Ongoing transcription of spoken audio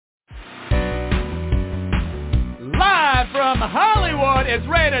Hollywood is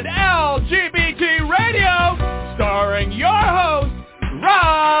rated LGBT Radio, starring your host,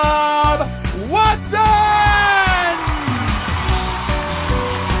 Rob Watson!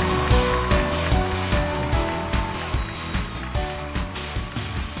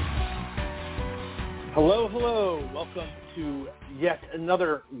 Hello. Welcome to yet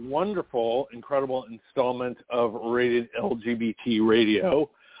another wonderful, incredible installment of Rated LGBT Radio.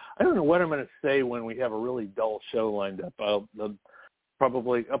 I don't know what I'm going to say when we have a really dull show lined up. I'll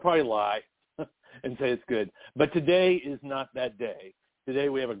probably lie and say it's good. But today is not that day. Today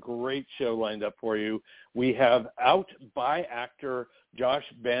we have a great show lined up for you. We have out by actor Josh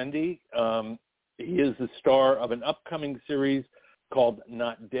Banday. He is the star of an upcoming series called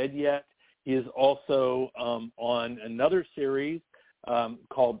Not Dead Yet. He is also on another series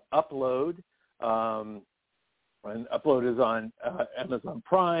called Upload. And Upload is on Amazon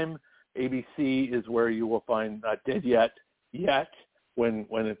Prime. ABC is where you will find Not Dead Yet when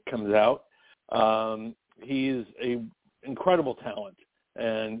it comes out. He is an incredible talent,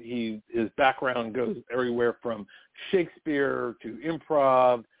 and his background goes everywhere from Shakespeare to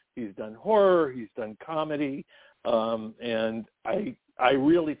improv. He's done horror, he's done comedy, and I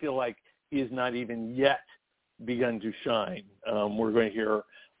really feel like he has not even yet begun to shine. We're going to hear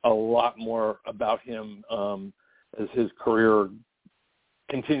a lot more about him as his career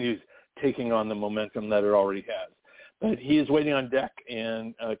continues taking on the momentum that it already has. But he is waiting on deck,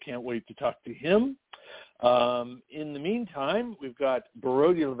 and can't wait to talk to him. In the meantime, we've got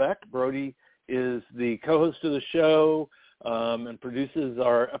Brody Levesque. Brody is the co-host of the show and produces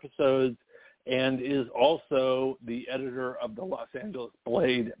our episodes, and is also the editor of the Los Angeles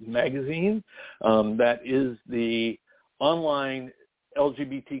Blade magazine. That is the online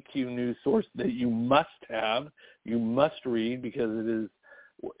LGBTQ news source that you must have, you must read, because it is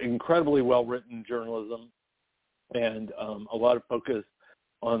incredibly well-written journalism and a lot of focus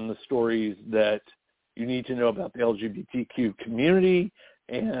on the stories that you need to know about the LGBTQ community,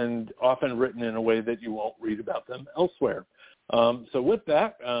 and often written in a way that you won't read about them elsewhere. So with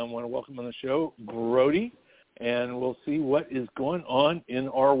that, I want to welcome on the show Brody, and we'll see what is going on in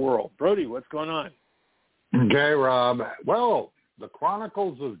our world. Brody, what's going on? Okay, Rob. Well, the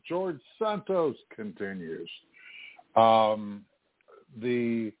Chronicles of George Santos continues.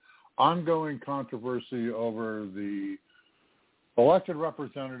 The ongoing controversy over the elected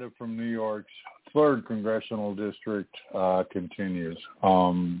representative from New York's 3rd Congressional District continues.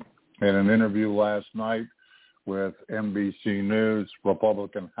 In an interview last night with NBC News,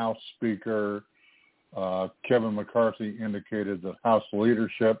 Republican House Speaker Kevin McCarthy indicated that House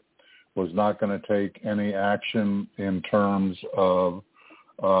leadership was not going to take any action in terms of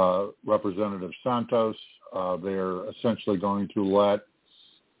Representative Santos. They're essentially going to let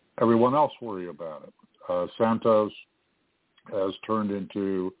everyone else worry about it. Santos has turned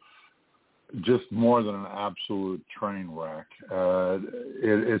into just more than an absolute train wreck.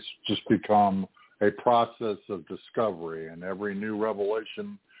 It's just become a process of discovery, and every new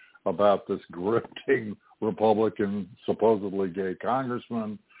revelation about this grifting Republican, supposedly gay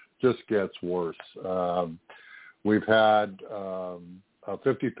congressman just gets worse. We've had a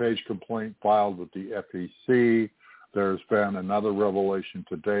 50-page complaint filed with the FEC. There's been another revelation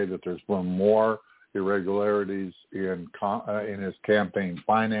today that there's been more irregularities in his campaign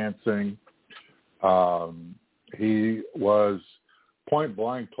financing. He was point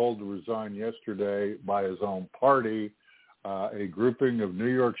blank told to resign yesterday by his own party. A grouping of New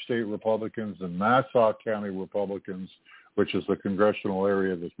York State Republicans and Nassau County Republicans, which is the congressional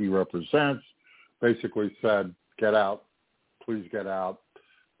area that he represents, basically said, get out, please get out,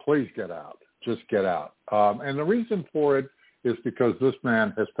 please get out, just get out. And the reason for it is because this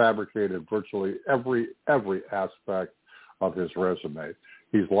man has fabricated virtually every aspect of his resume.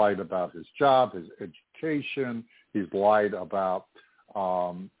 He's lied about his job, his education. He's lied about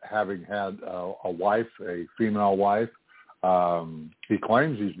having had a wife, a female wife. He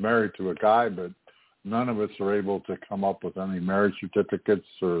claims he's married to a guy, but none of us are able to come up with any marriage certificates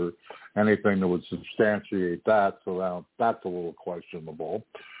or anything that would substantiate that, so now that's a little questionable.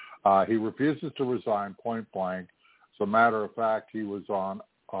 He refuses to resign point blank. As a matter of fact, he was on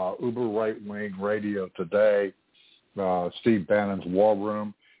uber right-wing radio today, Steve Bannon's War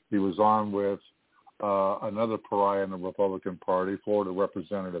Room. He was on with another pariah in the Republican Party, Florida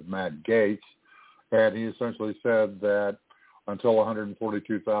Representative Matt Gaetz, and he essentially said that until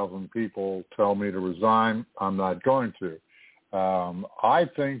 142,000 people tell me to resign, I'm not going to. I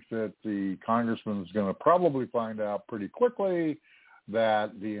think that the congressman is going to probably find out pretty quickly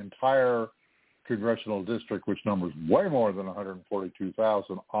that the entire congressional district, which numbers way more than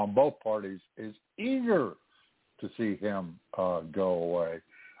 142,000 on both parties, is eager to see him go away.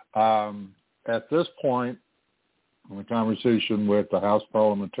 At this point, in the conversation with the House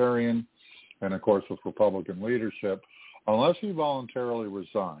parliamentarian and, of course, with Republican leadership, unless he voluntarily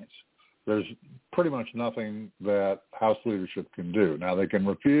resigns, there's pretty much nothing that House leadership can do. Now, they can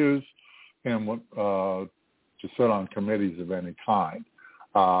refuse him to sit on committees of any kind.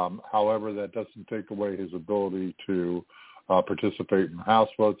 However, that doesn't take away his ability to participate in House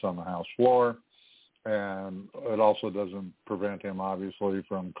votes on the House floor, and it also doesn't prevent him, obviously,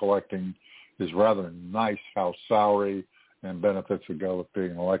 from collecting his rather nice House salary and benefits that go with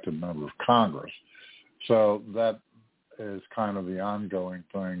being an elected member of Congress. So that is kind of the ongoing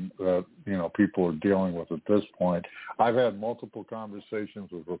thing that, you know, people are dealing with at this point. I've had multiple conversations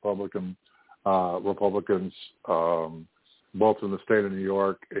with Republicans, both in the state of New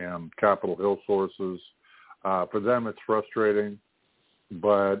York and Capitol Hill sources. For them, it's frustrating,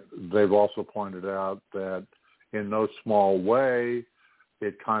 but they've also pointed out that in no small way,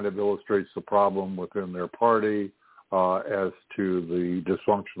 it kind of illustrates the problem within their party as to the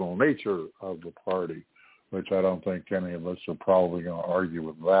dysfunctional nature of the party, which I don't think any of us are probably going to argue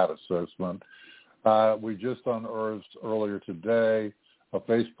with that assessment. We just unearthed earlier today a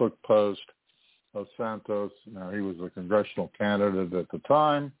Facebook post of Santos. Now, he was a congressional candidate at the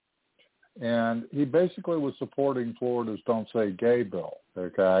time, and he basically was supporting Florida's Don't Say Gay bill,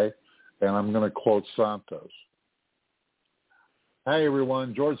 okay? And I'm going to quote Santos. Hey,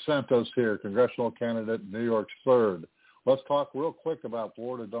 everyone, George Santos here, congressional candidate, New York's 3rd. Let's talk real quick about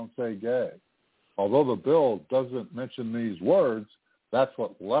Florida Don't Say Gay. Although the bill doesn't mention these words, that's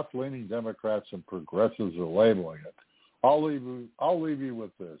what left-leaning Democrats and progressives are labeling it. I'll leave you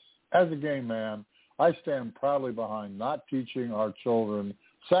with this. As a gay man, I stand proudly behind not teaching our children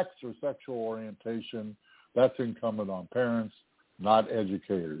sex or sexual orientation. That's incumbent on parents, not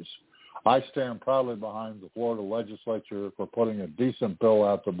educators. I stand proudly behind the Florida legislature for putting a decent bill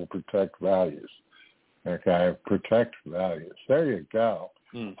out that will protect values. Okay, protect values. There you go.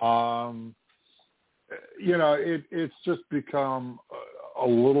 You know, it's just become a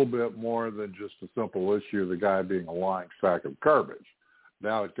little bit more than just a simple issue of the guy being a lying sack of garbage.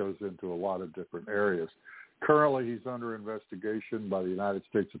 Now it goes into a lot of different areas. Currently, he's under investigation by the United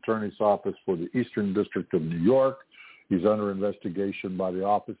States Attorney's Office for the Eastern District of New York. He's under investigation by the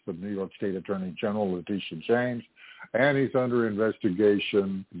Office of New York State Attorney General Letitia James. And he's under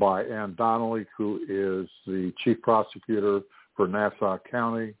investigation by Ann Donnelly, who is the chief prosecutor for Nassau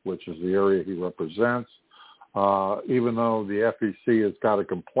County, which is the area he represents. Even though the FEC has got a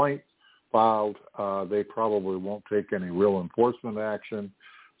complaint filed, they probably won't take any real enforcement action.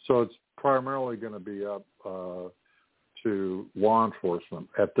 So it's primarily going to be up to law enforcement.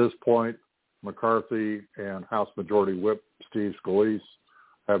 At this point, McCarthy and House Majority Whip Steve Scalise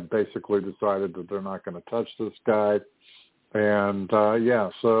have basically decided that they're not going to touch this guy. And,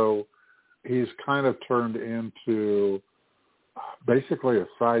 so he's kind of turned into basically a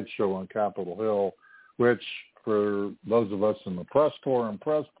sideshow on Capitol Hill, which for those of us in the press corps and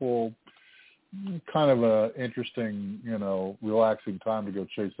press pool, kind of a interesting, relaxing time to go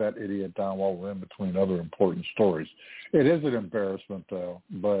chase that idiot down while we're in between other important stories. It is an embarrassment, though.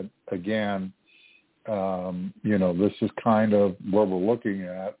 But again, this is kind of what we're looking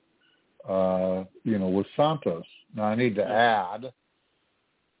at, with Santos. Now, I need to add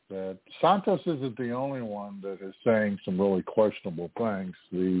that Santos isn't the only one that is saying some really questionable things.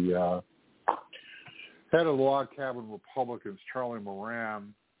 The head of the Log Cabin Republicans, Charlie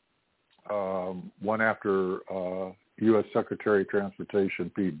Moran, went after U.S. Secretary of Transportation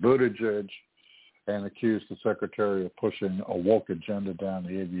Pete Buttigieg and accused the secretary of pushing a woke agenda down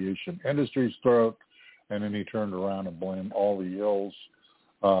the aviation industry's throat, and then he turned around and blamed all the ills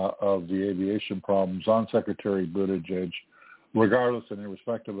of the aviation problems on Secretary Buttigieg, regardless and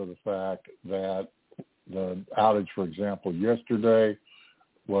irrespective of the fact that the outage, for example, yesterday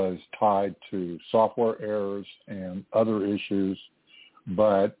was tied to software errors and other issues.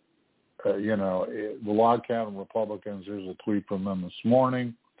 But, the Log Cabin Republicans, there's a tweet from them this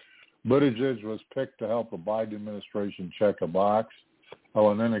morning. Buttigieg was picked to help the Biden administration check a box.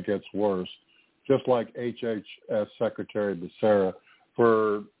 Oh, and then it gets worse. Just like HHS Secretary Becerra.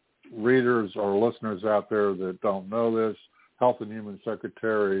 For readers or listeners out there that don't know this, Health and Human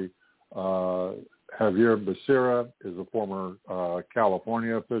Secretary Javier Becerra is a former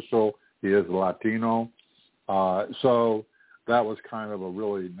California official. He is Latino. So that was kind of a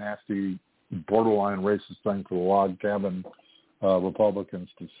really nasty, borderline racist thing for the Log Cabin Republicans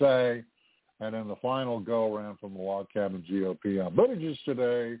to say. And then the final go-around from the Log Cabin GOP on Buttigieg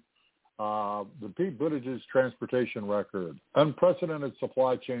today, the Pete Buttigieg's transportation record, unprecedented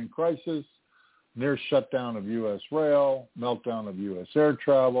supply chain crisis, near shutdown of U.S. rail, meltdown of U.S. air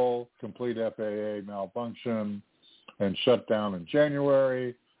travel, complete FAA malfunction, and shutdown in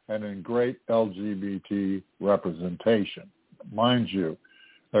January, and in great LGBT representation. Mind you,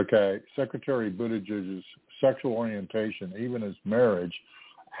 okay, Secretary Buttigieg's sexual orientation, even his marriage,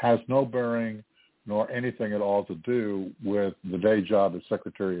 has no bearing nor anything at all to do with the day job as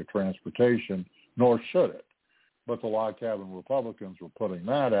Secretary of Transportation, nor should it. But the log cabin Republicans were putting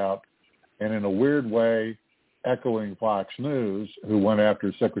that out, and in a weird way, echoing Fox News, who went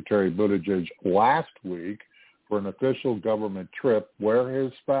after Secretary Buttigieg last week for an official government trip where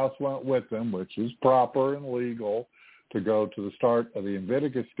his spouse went with him, which is proper and legal, to go to the start of the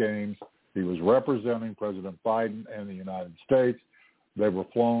Invictus Games. He was representing President Biden and the United States. They were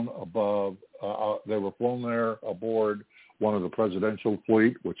flown above. They were flown there aboard one of the presidential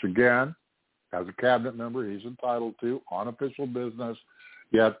fleet, which again, as a cabinet member, he's entitled to on official business.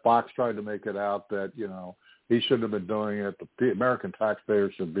 Yet Fox tried to make it out that, you know, he shouldn't have been doing it. The American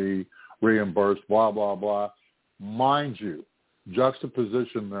taxpayers should be reimbursed, blah, blah, blah. Mind you,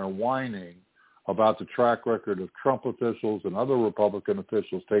 juxtaposition their whining about the track record of Trump officials and other Republican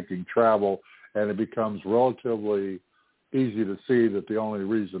officials taking travel, and it becomes relatively easy to see that the only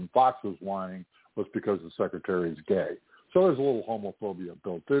reason Fox was whining was because the secretary is gay. So there's a little homophobia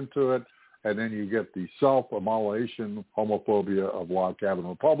built into it, and then you get the self-immolation homophobia of log cabin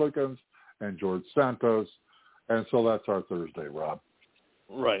Republicans and George Santos, and so that's our Thursday, Rob.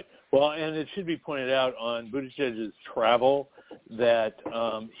 Right. Well, and it should be pointed out on Buttigieg's travel that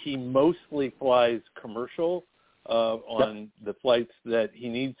he mostly flies commercial on the flights that he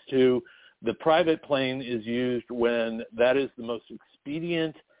needs to. The private plane is used when that is the most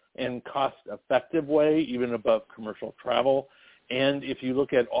expedient and cost-effective way, even above commercial travel. And if you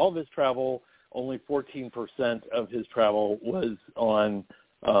look at all of his travel, only 14% of his travel was on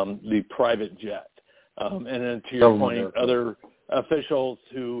the private jet. And then to your point, other officials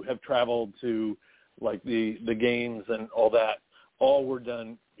who have traveled to like the games and all that, all were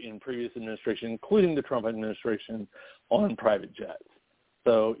done in previous administration, including the Trump administration, on private jets.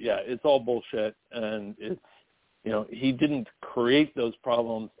 So yeah, it's all bullshit, and it's, you know, he didn't create those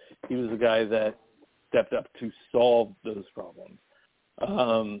problems. He was the guy that stepped up to solve those problems.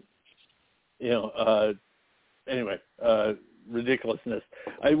 Ridiculousness.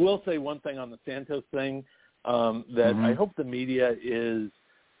 I will say one thing on the Santos thing, that I hope the media is,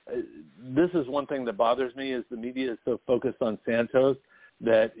 this is one thing that bothers me, is the media is so focused on Santos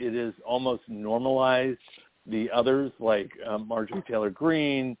that it is almost normalized the others like Marjorie Taylor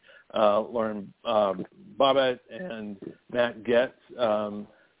Greene, Lauren Bobbitt, and Matt Gaetz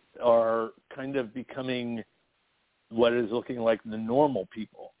are kind of becoming what is looking like the normal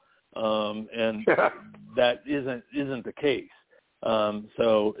people, and that isn't the case.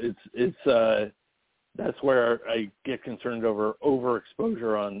 So it's that's where I get concerned over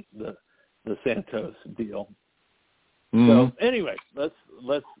overexposure on the Santos deal. So anyway, let's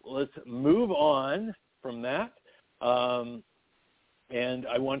move on from that. And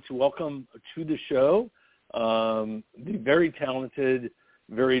I want to welcome to the show the very talented,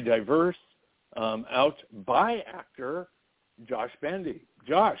 very diverse, out by actor, Josh Banday.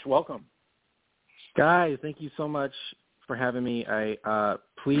 Josh, welcome. Guys, thank you so much for having me.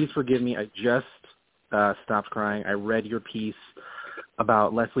 Please forgive me. I just stopped crying. I read your piece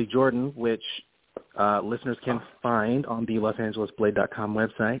about Leslie Jordan, which listeners can find on the LosAngelesBlade.com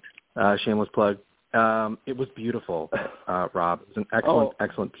website. Shameless plug. It was beautiful, Rob. It was an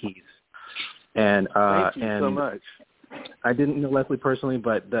excellent piece. And thank you so much. I didn't know Leslie personally,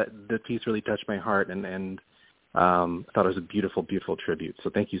 but the piece really touched my heart, and I thought it was a beautiful, beautiful tribute. So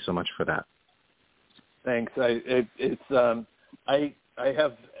thank you so much for that. Thanks. I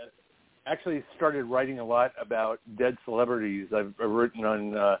have actually started writing a lot about dead celebrities. I've written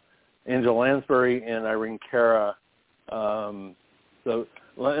on Angela Lansbury and Irene Cara. So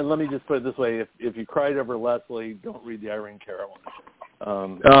let me just put it this way: if you cried over Leslie, don't read the Irene Cara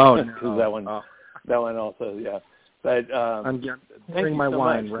one. No. That one also, yeah. But I'm drinking my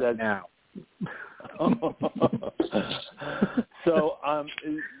wine right now. So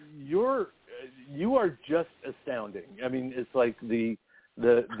you are just astounding. I mean, it's like the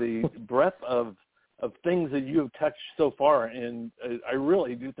breadth of things that you have touched so far, and I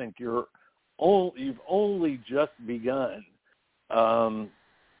really do think you've only just begun.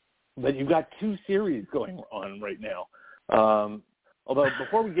 But you've got 2 series going on right now. Although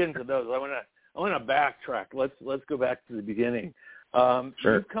before we get into those, I want to backtrack. Let's go back to the beginning. Sure.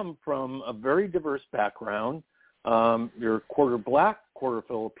 You've come from a very diverse background. You're quarter black, quarter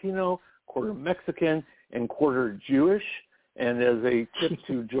Filipino, quarter Mexican, and quarter Jewish. And as a tip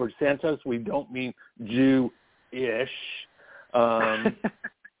to George Santos, we don't mean Jew-ish. What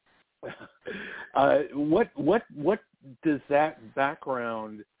does that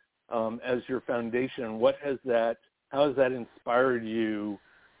background as your foundation? How has that inspired you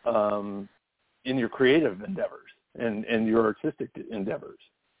in your creative endeavors and your artistic endeavors?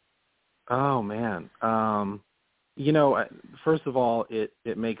 Oh man, first of all,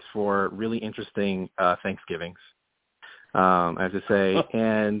 it makes for really interesting Thanksgivings, I have to say,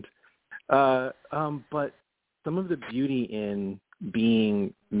 and but some of the beauty in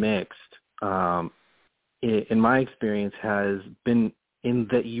being mixed, in my experience, has been in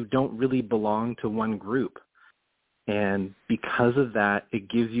that you don't really belong to one group. And because of that, it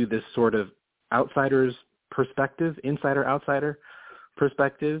gives you this sort of outsider's perspective, insider-outsider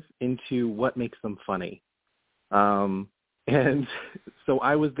perspective into what makes them funny. And so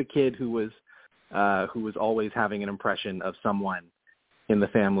I was the kid who was always having an impression of someone in the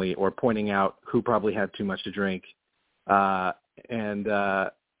family or pointing out who probably had too much to drink. And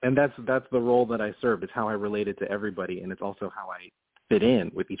that's the role that I served. It's how I related to everybody, and it's also how I fit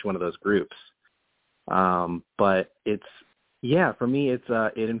in with each one of those groups. But for me,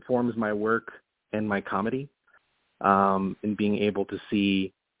 it informs my work and my comedy, in being able to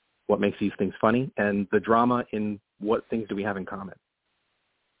see what makes these things funny and the drama in what things do we have in common.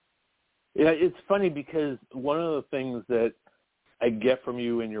 Yeah, it's funny because one of the things that I get from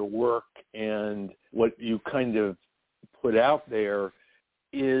you in your work and what you kind of put out there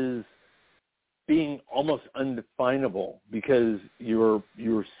is being almost undefinable, because you're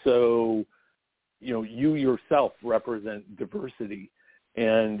so, you yourself represent diversity,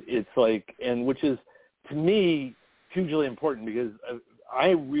 and it's like, and which is to me hugely important, because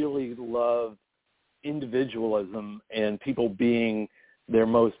I really love individualism and people being their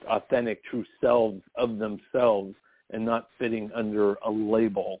most authentic, true selves of themselves and not fitting under a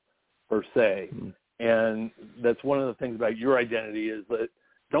label per se. Mm-hmm. And that's one of the things about your identity, is that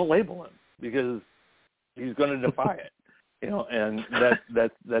don't label him, because he's going to defy it, and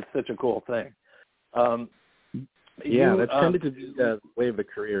that's such a cool thing. That's tended to be the way of the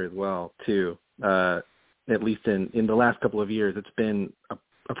career as well, too. At least in the last couple of years, it's been a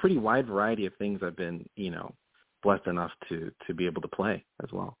pretty wide variety of things I've been, blessed enough to be able to play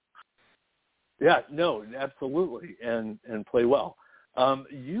as well. Yeah, no, absolutely, and play well.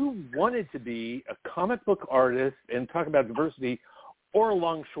 You wanted to be a comic book artist and talk about diversity, or a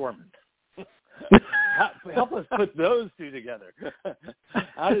longshoreman. Help us put those two together.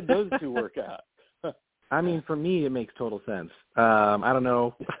 How did those two work out? I mean, for me, it makes total sense. I don't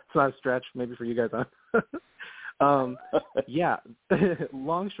know. It's not a stretch, maybe for you guys, huh?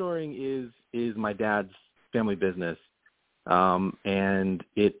 Longshoring is my dad's family business, and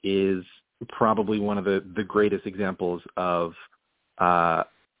it is probably one of the greatest examples of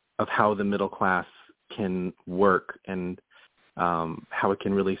how the middle class can work, and how it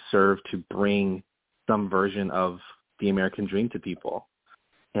can really serve to bring some version of the American dream to people.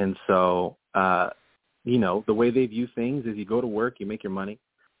 And so, the way they view things is you go to work, you make your money,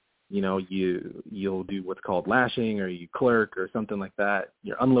 you'll do what's called lashing, or you clerk or something like that.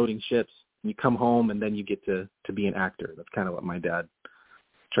 You're unloading ships, and you come home, and then you get to be an actor. That's kind of what my dad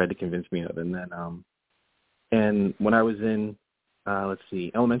tried to convince me of. And then, and when I was in,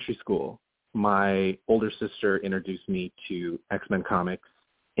 elementary school, my older sister introduced me to X-Men comics,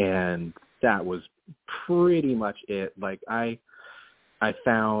 and that was pretty much it. Like, I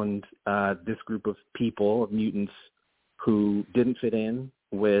found this group of people, of mutants, who didn't fit in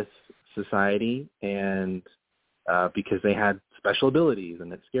with society, and because they had special abilities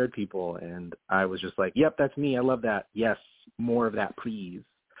and it scared people, and I was just like, yep, that's me. I love that. Yes, more of that, please.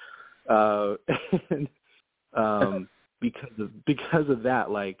 And because of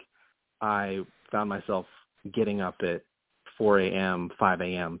that, like, I found myself getting up at 4 a.m., 5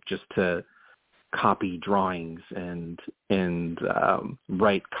 a.m. just to copy drawings and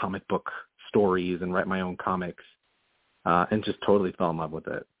write comic book stories and write my own comics, and just totally fell in love with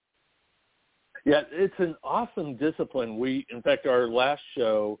it. Yeah, it's an awesome discipline. In fact, our last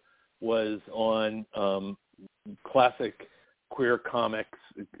show was on classic queer comics,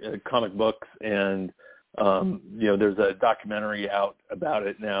 comic books, and there's a documentary out about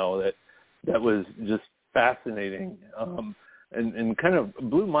it now that was just fascinating, and kind of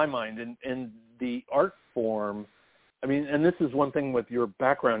blew my mind. And the art form, I mean, and this is one thing with your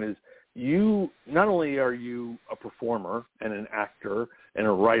background, is you, not only are you a performer and an actor and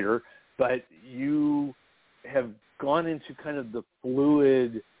a writer, but you have gone into kind of the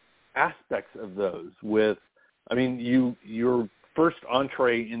fluid aspects of those with, I mean, your first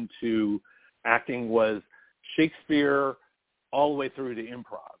entree into acting was Shakespeare, all the way through to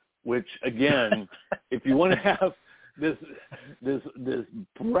improv, which again, if you want to have this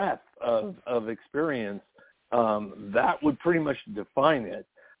breadth of experience, that would pretty much define it.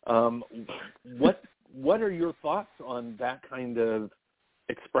 What are your thoughts on that kind of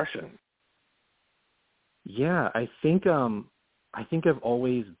expression? Yeah, I think I've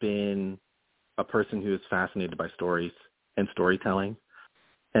always been a person who is fascinated by stories and storytelling,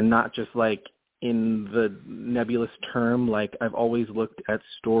 and not just like in the nebulous term. Like I've always looked at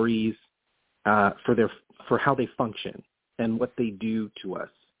stories for how they function and what they do to us,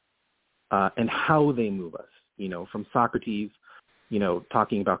 and how they move us. From Socrates,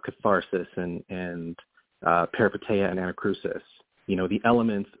 talking about catharsis and peripeteia and anacrusis, the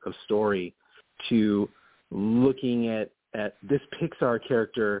elements of story, to looking at this Pixar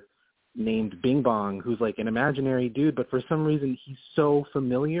character named Bing Bong, who's like an imaginary dude, but for some reason he's so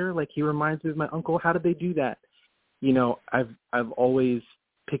familiar. Like he reminds me of my uncle. How did they do that? I've always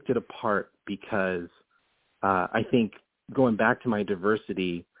picked it apart because I think going back to my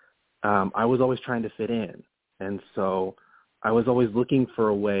diversity, I was always trying to fit in. And so I was always looking for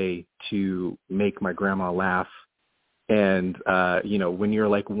a way to make my grandma laugh. And, when you're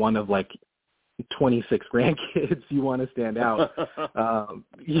like one of like 26 grandkids, you want to stand out,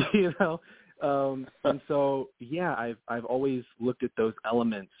 and so, yeah, I've always looked at those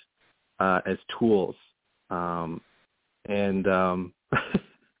elements as tools. And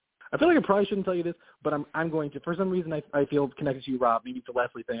I feel like I probably shouldn't tell you this, but I'm going to. For some reason, I feel connected to you, Rob. Maybe it's a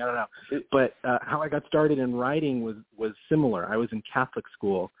Leslie thing. I don't know. But how I got started in writing was similar. I was in Catholic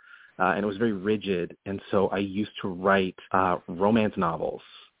school, and it was very rigid. And so I used to write romance novels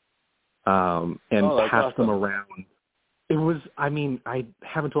and pass them around. It was, I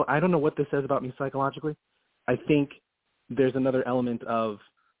don't know what this says about me psychologically. I think there's another element of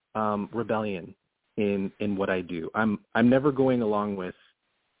rebellion in what I do. I'm never going along with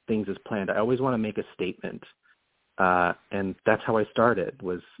things as planned. I always want to make a statement, and that's how I started.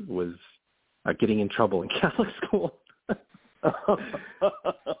 Was getting in trouble in Catholic school.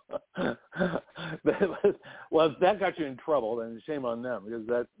 Well, if that got you in trouble, then shame on them,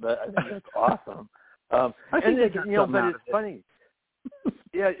 because I think that's awesome. But it's funny.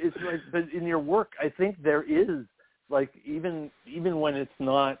 Yeah, it's like, but in your work, I think there is, like, even when it's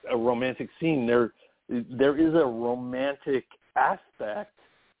not a romantic scene, there is a romantic aspect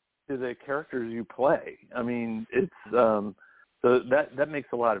to the characters you play. I mean, it's so that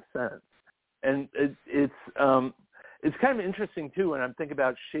makes a lot of sense, and it's kind of interesting too when I'm thinking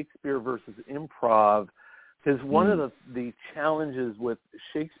about Shakespeare versus improv, because one of the challenges with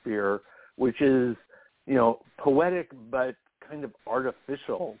Shakespeare, which is poetic but kind of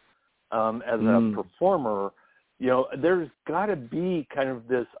artificial as a performer, there's got to be kind of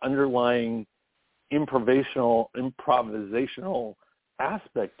this underlying improvisational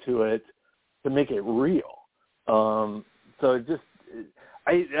aspect to it to make it real. So it just,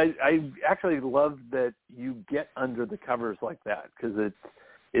 I actually love that you get under the covers like that, because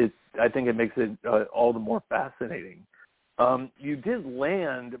I think it makes it all the more fascinating. You did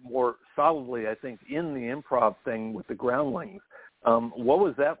land more solidly, I think, in the improv thing with the Groundlings. What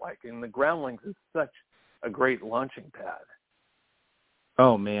was that like? And the Groundlings is such a great launching pad.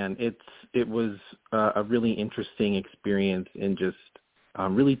 Oh man, it was a really interesting experience in just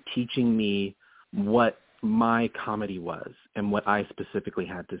really teaching me what my comedy was and what I specifically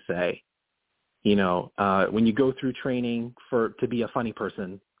had to say. When you go through training to be a funny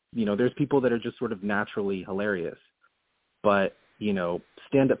person, there's people that are just sort of naturally hilarious. But,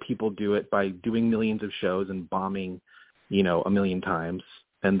 stand-up people do it by doing millions of shows and bombing, a million times.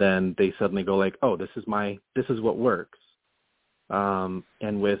 And then they suddenly go like, oh, this is what works. And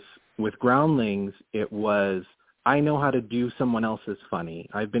with Groundlings, it was, I know how to do someone else's funny.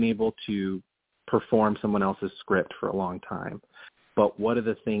 I've been able to perform someone else's script for a long time. But what are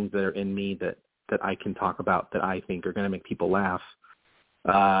the things that are in me that I can talk about that I think are going to make people laugh?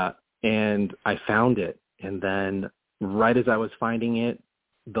 And I found it. And then right as I was finding it,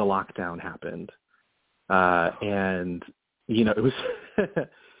 the lockdown happened. And, it was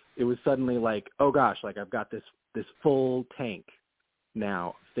it was suddenly like, oh gosh, like I've got this full tank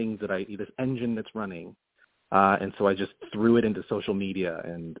now, things that this engine that's running. And so I just threw it into social media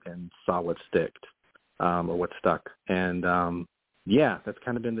and saw what sticked, or what stuck. And that's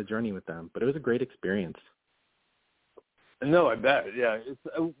kind of been the journey with them. But it was a great experience. No, I bet. Yeah,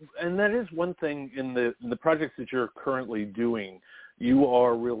 and that is one thing in the projects that you're currently doing. You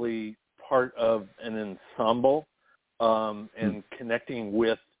are really part of an ensemble, and connecting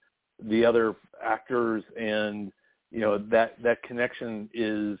with the other actors, and that connection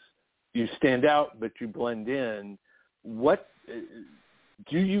is, you stand out, but you blend in. What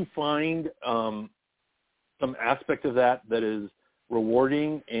do you find some aspect of that is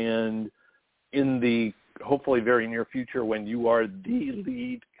rewarding, and in the hopefully very near future when you are the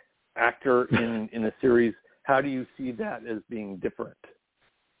lead actor in a series, how do you see that as being different?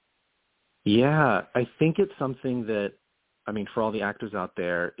 Yeah, I think it's something that, I mean, for all the actors out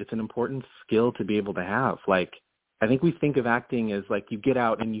there, it's an important skill to be able to have. Like, I think we think of acting as like you get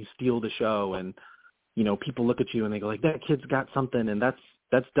out and you steal the show, and, you know, people look at you and they go like, that kid's got something, and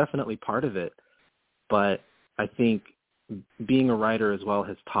that's definitely part of it. But I think being a writer as well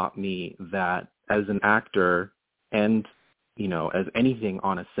has taught me that as an actor and, you know, as anything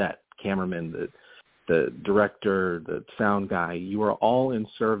on a set, cameraman, the director, the sound guy, you are all in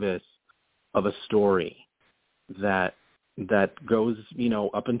service of a story that goes, you know,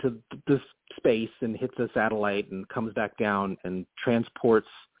 up into this space and hits a satellite and comes back down and transports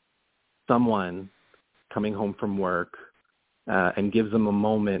someone coming home from work and gives them a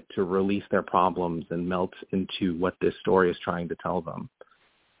moment to release their problems and melt into what this story is trying to tell them.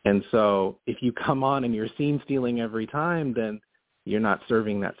 And so if you come on and you're scene stealing every time, then you're not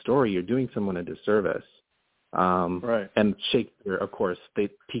serving that story. You're doing someone a disservice. Right. And Shakespeare, of course,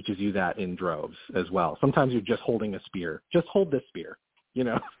 teaches you that in droves as well. Sometimes you're just holding a spear. Just hold this spear, you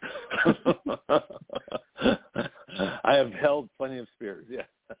know. I have held plenty of spears, yeah.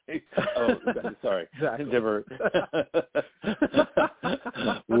 Oh, sorry. Never.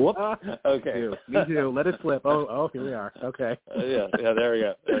 Whoop. Okay. Me too. Let it slip. Oh, here we are. Okay. Yeah, there we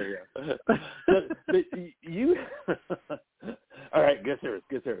go. But you, all right, get serious.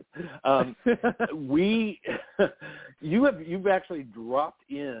 You've actually dropped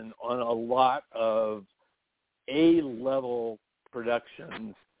in on a lot of A-level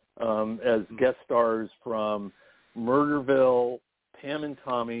productions as guest stars from Murderville, Pam and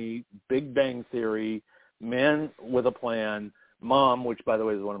Tommy, Big Bang Theory, Man with a Plan, Mom, which by the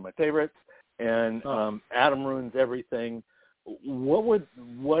way is one of my favorites, and Adam Ruins Everything.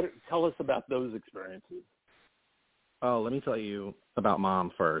 Tell us about those experiences? Oh, let me tell you about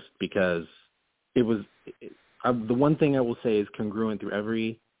Mom first, because it was the one thing I will say is congruent through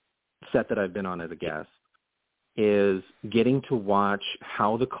every set that I've been on as a guest is getting to watch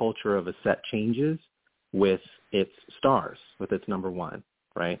how the culture of a set changes with its stars, with its number one,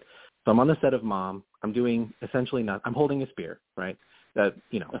 right? So I'm on the set of Mom. I'm doing essentially I'm holding a spear, right?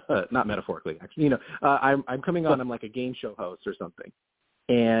 Not metaphorically, actually. I'm coming on. I'm like a game show host or something,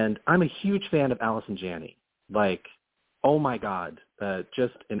 and I'm a huge fan of Allison Janney. Like, oh my God,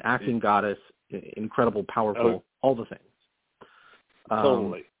 just an acting goddess, incredible, powerful, all the things.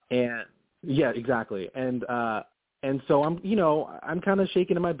 Totally. And yeah, exactly. And so I'm kind of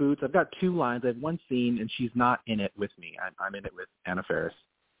shaking in my boots. I've got two lines. I have one scene, and she's not in it with me. I'm in it with Anna Faris.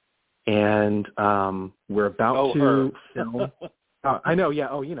 And we're about to film. I know, yeah.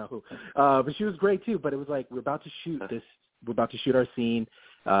 Oh, you know who. But she was great too. But it was like we're about to shoot this. We're about to shoot our scene.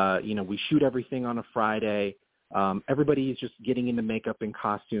 We shoot everything on a Friday. Everybody is just getting into makeup and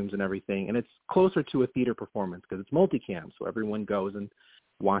costumes and everything, and it's closer to a theater performance because it's multicam. So everyone goes and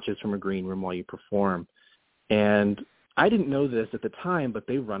watches from a green room while you perform. And I didn't know this at the time, but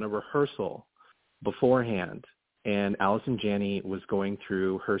they run a rehearsal beforehand. And Allison Janney was going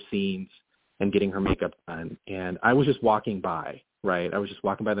through her scenes and getting her makeup done. And I was just walking by, right? I was just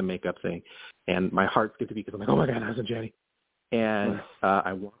walking by the makeup thing. And my heart skipped a beat because I'm like, oh, my God, Allison Janney. And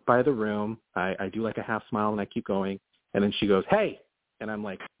I walk by the room. I do like a half smile, and I keep going. And then she goes, hey. And I'm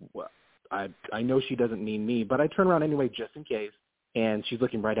like, well, I know she doesn't mean me, but I turn around anyway just in case. And she's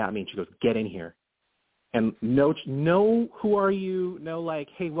looking right at me, and she goes, get in here. And no, who are you? No, like,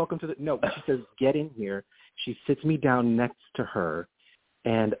 hey, welcome to no. She says, get in here. She sits me down next to her,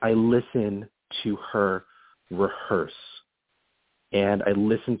 and I listen to her rehearse. And I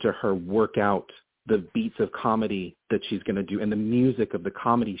listen to her work out the beats of comedy that she's going to do and the music of the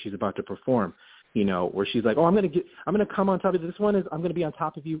comedy she's about to perform, where she's like, oh, I'm going to come on top of you. This one is, I'm going to be on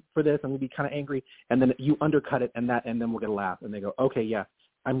top of you for this. I'm going to be kind of angry. And then you undercut it and then we'll get a laugh. And they go, okay, yeah.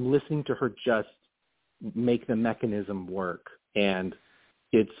 I'm listening to her just make the mechanism work. And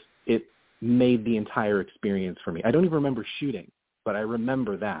it made the entire experience for me. I don't even remember shooting, but I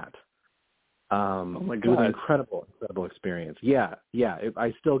remember that. Oh my God. It was an incredible experience. Yeah.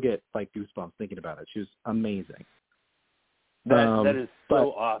 I still get like goosebumps thinking about it. She was amazing. That is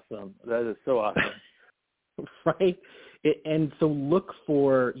so awesome. That is so awesome. Right? And so look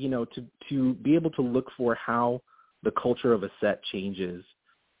for, to be able to look for how the culture of a set changes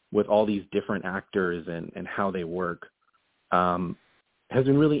with all these different actors and how they work has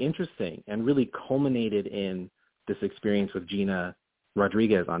been really interesting and really culminated in this experience with Gina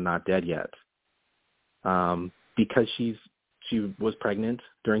Rodriguez on Not Dead Yet. Because she's she was pregnant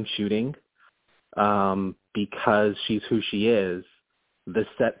during shooting, because she's who she is. The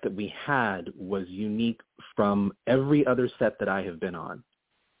set that we had was unique from every other set that I have been on.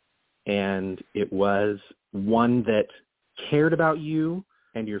 And it was one that cared about you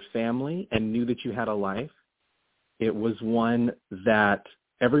and your family and knew that you had a life. It was one that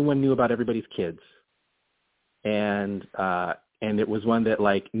everyone knew about everybody's kids. And it was one that,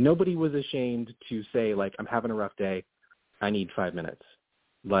 like, nobody was ashamed to say, like, I'm having a rough day, I need 5 minutes.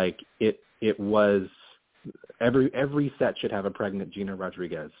 Like, it was, every set should have a pregnant Gina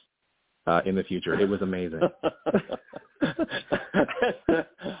Rodriguez in the future. It was amazing.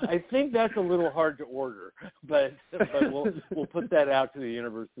 I think that's a little hard to order, but we'll put that out to the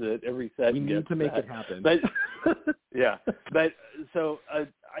universe that every set we gets need to make that. it happen. But yeah, but so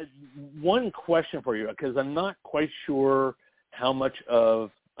one question for you, because I'm not quite sure how much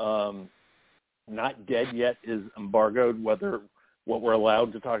of Not Dead Yet is embargoed, what we're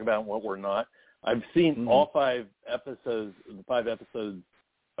allowed to talk about and what we're not. I've seen all 5 episodes, the 5 episodes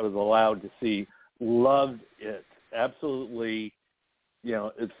I was allowed to see, loved it. Absolutely,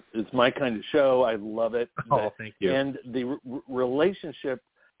 it's my kind of show. I love it. Oh, thank you. And the relationship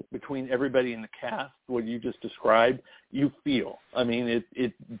between everybody in the cast, what you just described, you feel. I mean,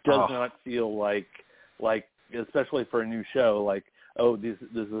 it does not feel like, especially for a new show, like, oh, this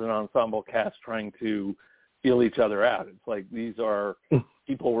is an ensemble cast trying to feel each other out. It's like these are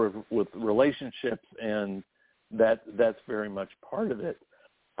people with relationships, and that's very much part of it.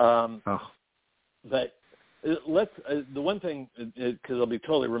 But let's the one thing, because I'll be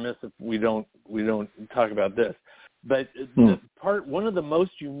totally remiss if we don't talk about this. But one of the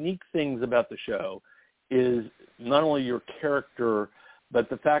most unique things about the show is not only your character, but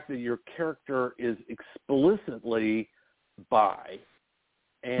the fact that your character is explicitly bi,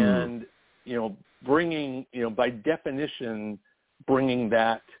 and bringing, by definition, bringing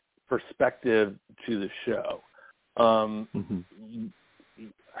that perspective to the show.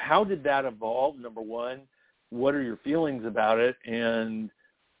 How did that evolve, number one? What are your feelings about it? And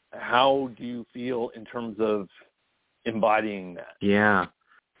how do you feel in terms of embodying that? Yeah.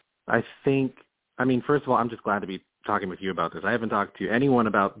 First of all, I'm just glad to be talking with you about this. I haven't talked to anyone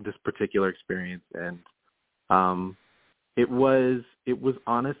about this particular experience, and it was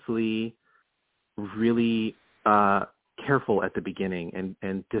honestly really careful at the beginning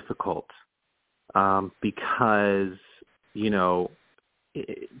and difficult, because,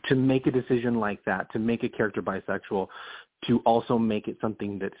 to make a decision like that, to make a character bisexual, to also make it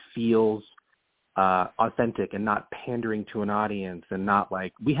something that feels authentic and not pandering to an audience, and not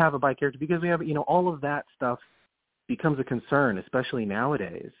like, we have a bi character because we have, all of that stuff becomes a concern, especially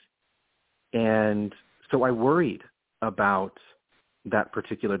nowadays. And so I worried about that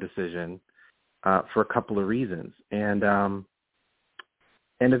particular decision for a couple of reasons. And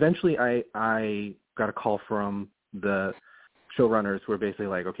eventually I got a call from the showrunners who were basically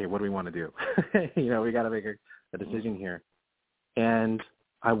like, okay, what do we want to do? We got to make a decision here. And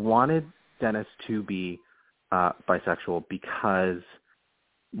I wanted Dennis to be bisexual because,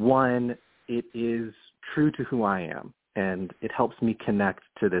 one, it is true to who I am, and it helps me connect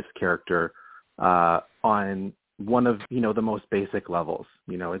to this character on one of, the most basic levels.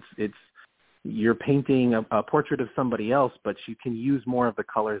 It's you're painting a portrait of somebody else, but you can use more of the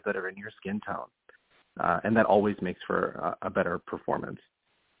colors that are in your skin tone. And that always makes for a better performance.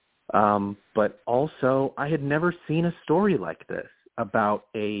 But also, I had never seen a story like this about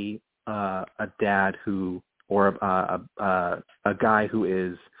a dad who, or a guy who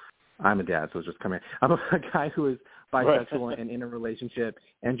is, I'm a dad, so it's just coming. I'm a guy who is bisexual and in a relationship,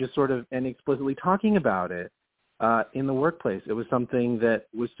 and just sort of, and explicitly talking about it in the workplace. It was something that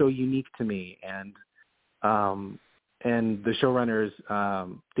was so unique to me, and the showrunners,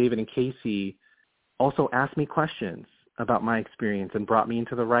 David and Casey, also asked me questions about my experience and brought me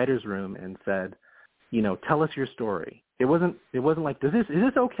into the writer's room and said, tell us your story. It wasn't like, is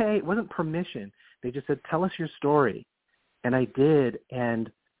this okay? It wasn't permission. They just said, tell us your story. And I did.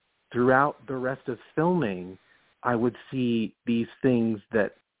 And throughout the rest of filming, I would see these things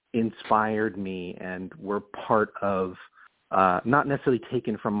that inspired me and were part of, not necessarily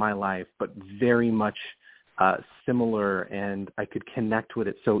taken from my life, but very much similar, and I could connect with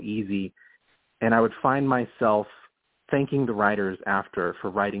it so easy. And I would find myself thanking the writers after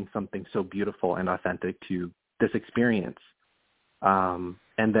for writing something so beautiful and authentic to this experience. And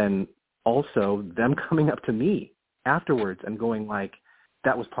then also them coming up to me afterwards and going like,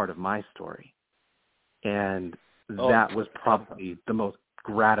 that was part of my story. And that was probably the most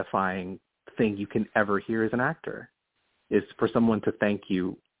gratifying thing you can ever hear as an actor, is for someone to thank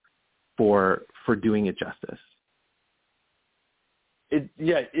you for doing it justice.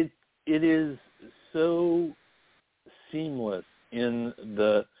 it is so seamless in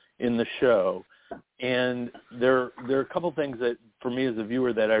the show, and there are a couple things that for me as a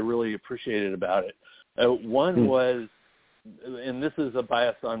viewer that I really appreciated about it. One was, and this is a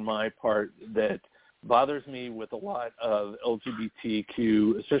bias on my part that bothers me with a lot of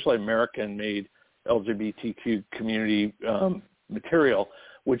LGBTQ, especially American-made LGBTQ community material,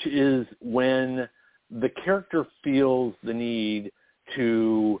 which is when the character feels the need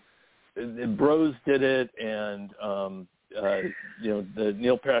to. Bros did it, and the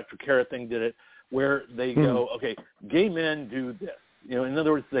Neil Patrick Harris thing did it, where they go, okay, gay men do this. In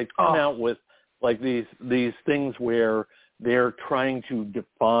other words, they come out with like these things where they're trying to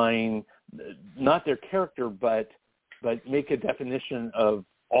define not their character, but make a definition of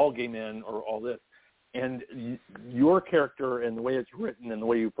all gay men or all this. And your character and the way it's written and the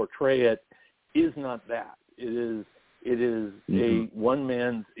way you portray it is not that. It is a one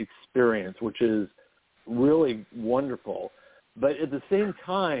man's experience, which is really wonderful. But at the same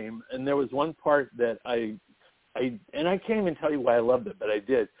time, and there was one part that I can't even tell you why I loved it, but I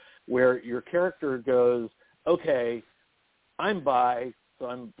did, where your character goes, okay, I'm bi, so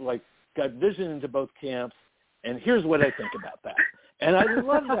I'm like got vision into both camps, and here's what I think about that. And I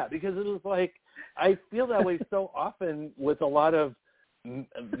love that because it was like, I feel that way so often with a lot of,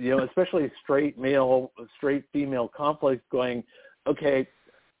 especially straight female conflict going, okay,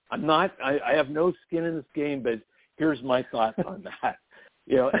 I have no skin in this game, but here's my thoughts on that.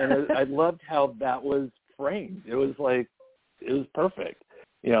 And I loved how that was framed. It was like, it was perfect,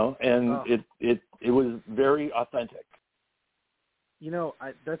 and it was very authentic.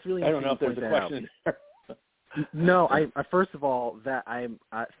 That's really. I don't know if there's a question. No, first of all, that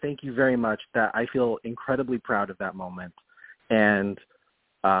thank you very much. That I feel incredibly proud of that moment, and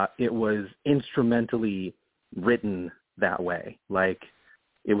it was instrumentally written that way. Like,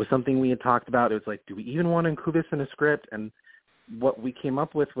 it was something we had talked about. It was like, do we even want to include this in a script? And what we came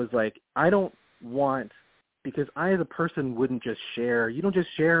up with was like, I don't want, because I as a person wouldn't just share. You don't just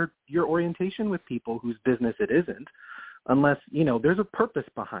share your orientation with people whose business it isn't, unless there's a purpose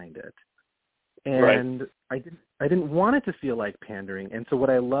behind it. And right. I didn't want it to feel like pandering. And so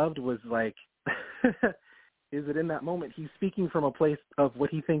what I loved was like, is that in that moment he's speaking from a place of what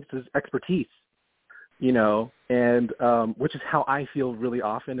he thinks is expertise, and which is how I feel really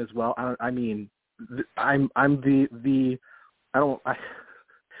often as well.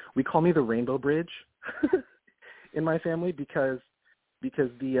 We call me the Rainbow Bridge in my family because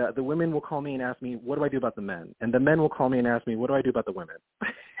the women will call me and ask me, what do I do about the men? And the men will call me and ask me, what do I do about the women?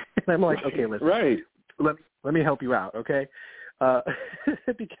 And I'm like, okay, listen, right. Let me help you out, okay?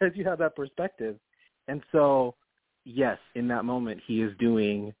 Because you have that perspective. And so, yes, in that moment, he is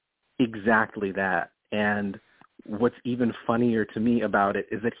doing exactly that. And what's even funnier to me about it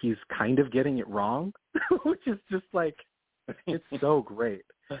is that he's kind of getting it wrong, which is just like, it's so great.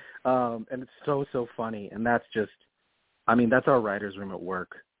 And it's so, so funny. And that's just, that's our writer's room at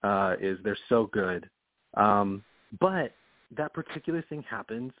work, is they're so good. But that particular thing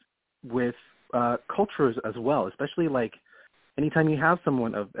happens with cultures as well, especially like anytime you have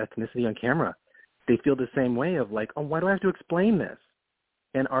someone of ethnicity on camera, they feel the same way of like, oh, why do I have to explain this?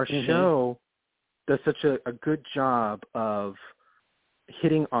 And our show does such a good job of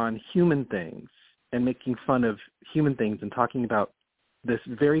hitting on human things and making fun of human things and talking about this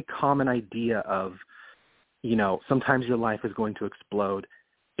very common idea of, sometimes your life is going to explode.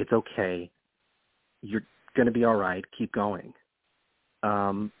 It's okay. You're going to be all right. Keep going.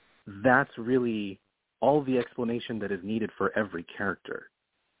 That's really all the explanation that is needed for every character.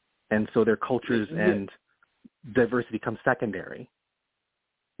 And so their cultures and diversity come secondary.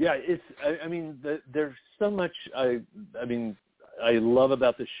 Yeah, there's so much I love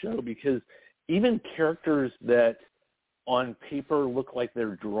about the show, because even characters that on paper look like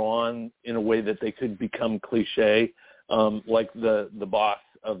they're drawn in a way that they could become cliche, like the boss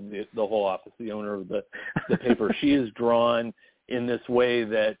of the whole office, the owner of the paper, she is drawn in this way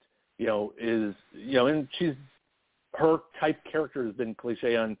that, is, and her type character has been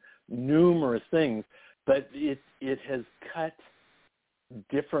cliche on numerous things, but it has cut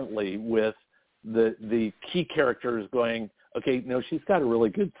differently with the key characters going, okay, no, she's got a really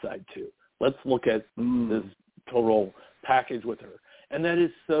good side too. Let's look at this total package with her. And that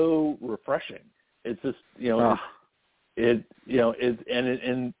is so refreshing. It's just,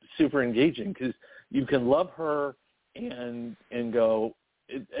 and super engaging, because you can love her and go,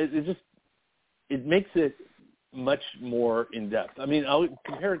 it makes it much more in depth. I'll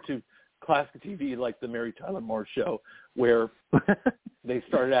compare it to classic TV, like the Mary Tyler Moore Show, where they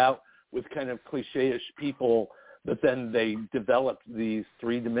started out with kind of cliche-ish people, but then they developed these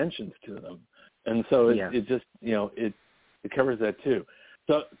 3 dimensions to them. And so it just, it covers that too.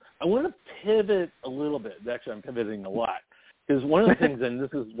 So I want to pivot a little bit. Actually, I'm pivoting a lot, because one of the things, and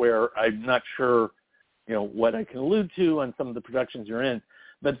this is where I'm not sure, what I can allude to on some of the productions you're in,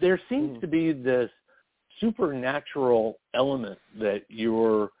 but there seems to be this supernatural element that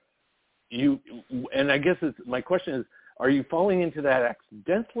and I guess my question is, are you falling into that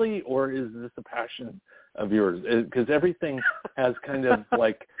accidentally, or is this a passion of yours? Because everything has kind of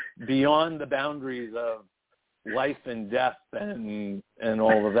like beyond the boundaries of life and death and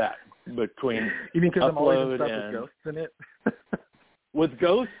all of that between you mean because I'm always in stuff and with ghosts in it? with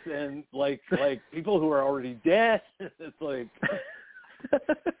ghosts and like people who are already dead. It's like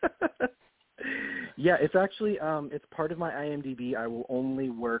yeah, it's actually it's part of my IMDb. I will only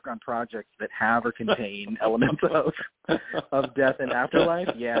work on projects that have or contain elements of death and afterlife.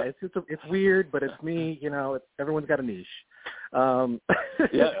 Yeah, it's weird, but it's me. Everyone's got a niche.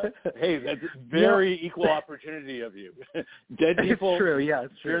 Yeah. Hey, that's very equal opportunity of you. Dead people. It's true. Yeah,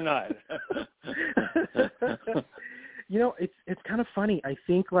 it's true. You're not. It's kind of funny. I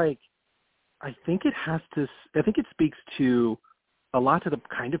think it speaks to a lot to the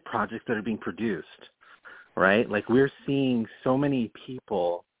kind of projects that are being produced, right? Like, we're seeing so many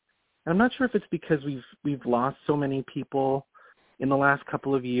people. I'm not sure if it's because we've lost so many people in the last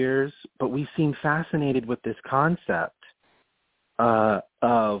couple of years, but we seem fascinated with this concept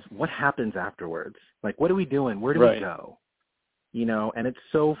of what happens afterwards. Like, what are we doing? Where do we go? And it's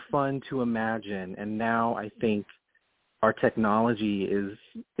so fun to imagine. And now I think our technology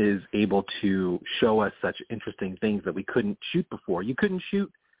is able to show us such interesting things that we couldn't shoot before. You couldn't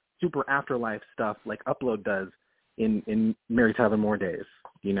shoot super afterlife stuff like Upload does in Mary Tyler Moore days.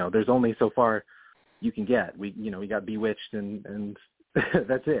 There's only so far you can get. We got Bewitched and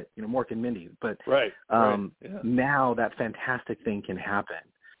that's it. Mork and Mindy. But now that fantastic thing can happen.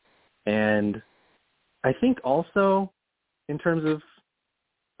 And I think also in terms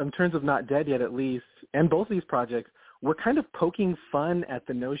of Not Dead Yet, at least, and both these projects, we're kind of poking fun at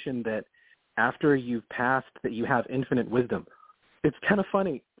the notion that after you've passed, that you have infinite wisdom. It's kind of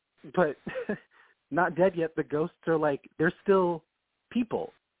funny, but Not Dead Yet, the ghosts are like, they're still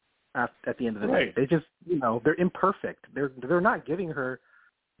people at the end of the day. They just, they're imperfect. They're not giving her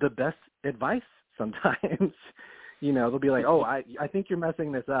the best advice sometimes. They'll be like, oh, I think you're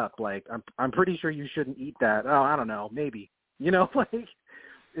messing this up. Like, I'm pretty sure you shouldn't eat that. Oh, I don't know, maybe.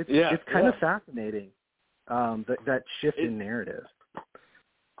 It's kind of fascinating. That shift in narrative.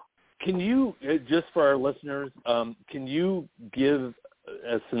 Can you, just for our listeners, can you give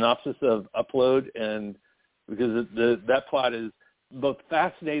a synopsis of Upload? And because that plot is both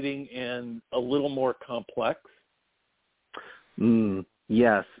fascinating and a little more complex.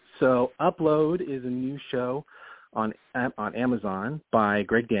 Yes. So Upload is a new show on Amazon by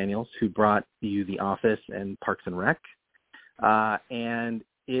Greg Daniels, who brought you The Office and Parks and Rec, and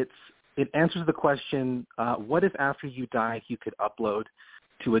it answers the question, what if after you die you could upload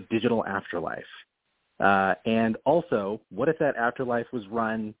to a digital afterlife? And also, what if that afterlife was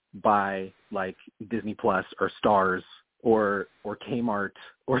run by like Disney Plus or Starz or Kmart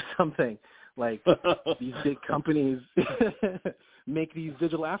or something? Like, these big companies make these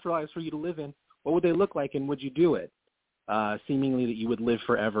digital afterlives for you to live in. What would they look like, and would you do it? Seemingly that you would live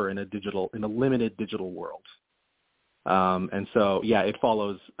forever in a limited digital world. And so, it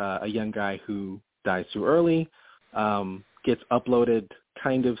follows a young guy who dies too early, gets uploaded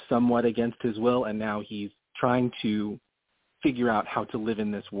kind of somewhat against his will, and now he's trying to figure out how to live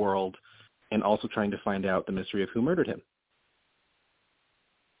in this world and also trying to find out the mystery of who murdered him.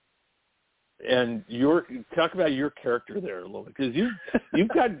 And talk about your character there a little bit, because you've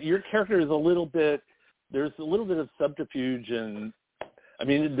got, your character is there's a little bit of subterfuge, and I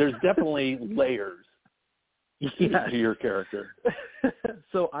mean, there's definitely layers. To your character.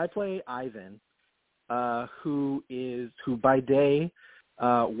 So I play Ivan, who by day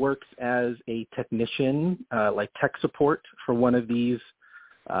works as a technician, like tech support for one of these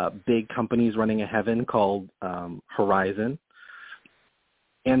big companies running a heaven called Horizon.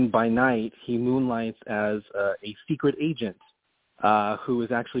 And by night, he moonlights as a secret agent who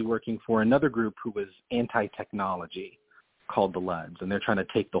is actually working for another group who was anti-technology called the Luds, and they're trying to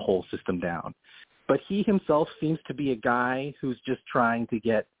take the whole system down. But he himself seems to be a guy who's just trying to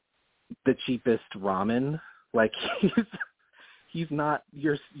get the cheapest ramen. Like, he's not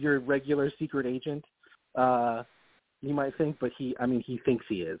your regular secret agent, you might think, but he thinks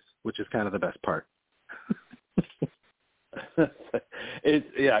he is, which is kind of the best part. It's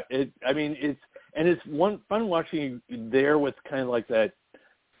fun watching you there with kind of like that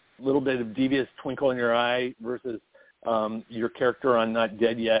little bit of devious twinkle in your eye versus your character on Not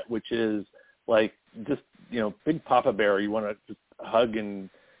Dead Yet, which is like just, big Papa Bear. You want to just hug and,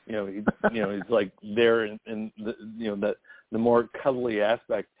 he's like there in the more cuddly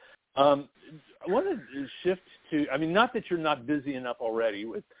aspect. I want to shift to, not that you're not busy enough already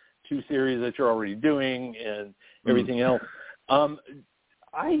with 2 series that you're already doing and everything else.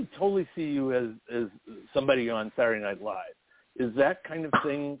 I totally see you as somebody on Saturday Night Live. Is that kind of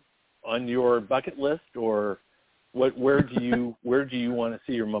thing on your bucket list, or where do you want to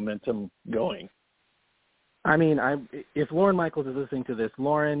see your momentum going? If Lauren Michaels is listening to this,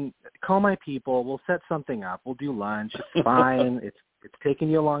 Lauren, call my people. We'll set something up. We'll do lunch. It's fine. It's taken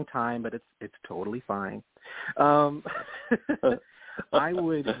you a long time, but it's totally fine. I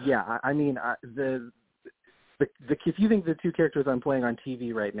would, yeah. If you think the 2 characters I'm playing on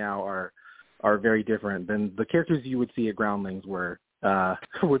TV right now are very different, then the characters you would see at Groundlings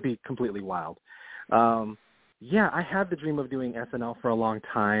would be completely wild. I had the dream of doing SNL for a long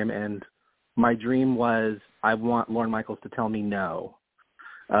time, and my dream was I want Lauren Michaels to tell me no,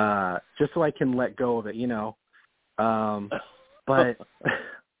 just so I can let go of it, But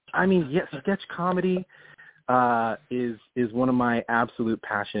sketch comedy is one of my absolute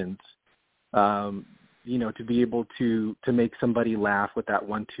passions. To be able to make somebody laugh with that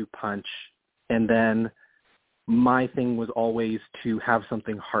 1-2 punch, and then my thing was always to have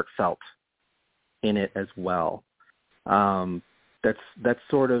something heartfelt in it as well. That's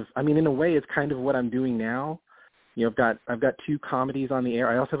sort of, in a way, it's kind of what I'm doing now. I've got 2 comedies on the air.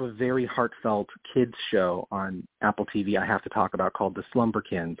 I also have a very heartfelt kids show on Apple TV I have to talk about called The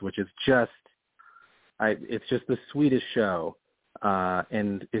Slumberkins, which is it's just the sweetest show,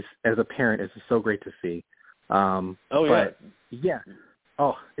 and as a parent, it's so great to see.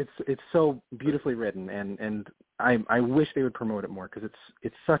 It's so beautifully written, and I wish they would promote it more because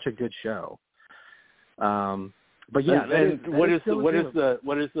it's such a good show. What is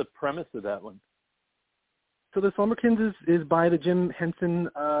the premise of that one? So The Slumberkins is by the Jim Henson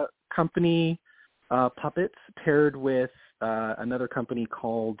company Puppets, paired with another company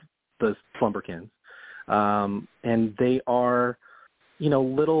called the Slumberkins, and they are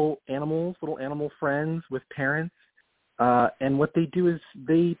little animal friends with parents, and what they do is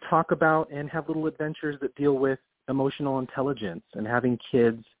they talk about and have little adventures that deal with emotional intelligence and having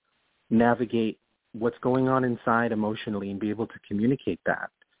kids navigate what's going on inside emotionally and be able to communicate that.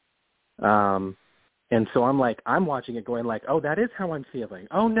 And so I'm watching it going like, oh, that is how I'm feeling.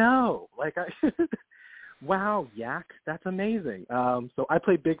 Oh no. Wow, Yak, that's amazing. So I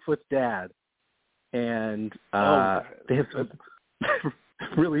play Bigfoot's dad, and they have some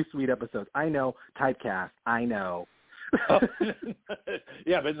really sweet episodes. I know, typecast, I know.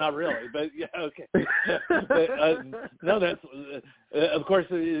 Yeah, but not really. But yeah, okay. No, that's of course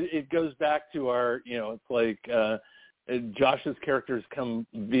it goes back to our, it's like Josh's characters come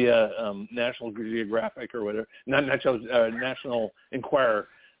via National Geographic or whatever, not National Enquirer.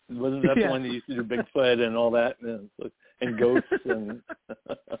 Wasn't that the one that used to do Bigfoot and all that, and ghosts and?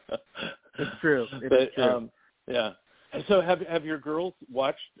 It's true. It's true. Yeah. So have your girls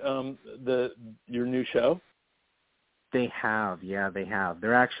watched your new show? They have, yeah, they have.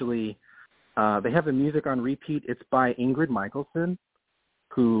 They're actually, they have the music on repeat. It's by Ingrid Michaelson,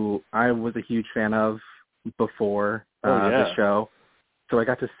 who I was a huge fan of before the show. So I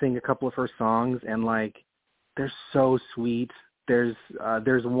got to sing a couple of her songs, and they're so sweet. There's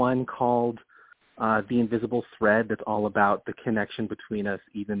one called The Invisible Thread that's all about the connection between us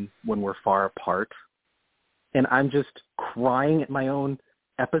even when we're far apart. And I'm just crying at my own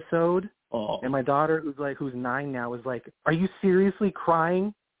episode. Oh. And my daughter, who's 9 now, is like, "Are you seriously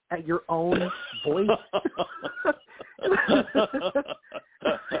crying at your own voice?"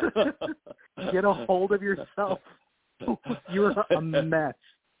 Get a hold of yourself. You're a mess.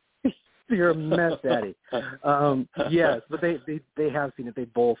 You're a mess, Daddy. Yes, but they have seen it. They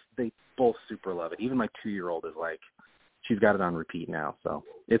both super love it. Even my 2-year-old is she's got it on repeat now, so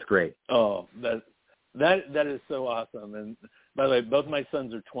it's great. Oh, that is so awesome. And by the way, both my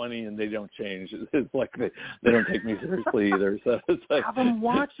sons are 20 and they don't change. It's like they don't take me seriously either. So it's like, have them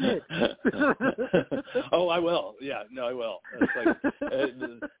watch it. Oh, I will. Yeah, no, I will. It's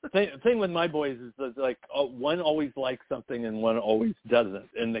the thing with my boys is that one always likes something and one always doesn't,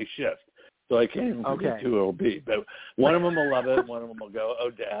 and they shift. So I can't even predict who it'll be. But one of them will love it. One of them will go, "Oh,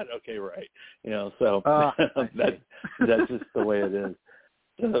 Dad, okay, right." So that's just the way it is.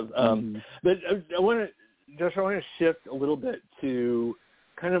 But I want to shift a little bit to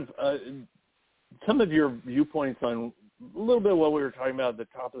kind of some of your viewpoints on a little bit of what we were talking about at the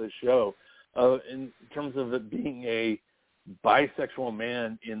top of the show, in terms of it being a bisexual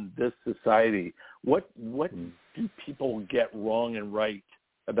man in this society. What do people get wrong and right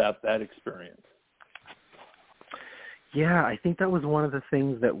about that experience? Yeah, I think that was one of the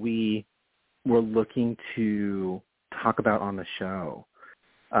things that we were looking to talk about on the show.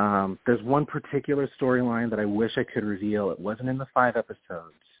 There's one particular storyline that I wish I could reveal. It wasn't in the 5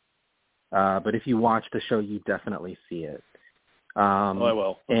 episodes. But if you watch the show, you definitely see it. I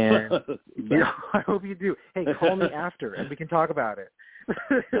will. And I hope you do. Hey, call me after, and we can talk about it.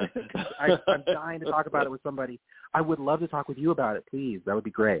 I'm dying to talk about it with somebody. I would love to talk with you about it, please. That would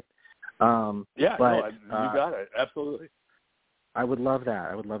be great. You got it. Absolutely. I would love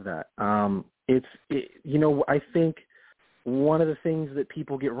that. I think one of the things that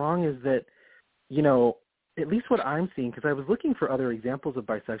people get wrong is that, at least what I'm seeing, because I was looking for other examples of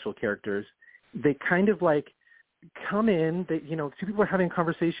bisexual characters, they kind of like come in, two people are having a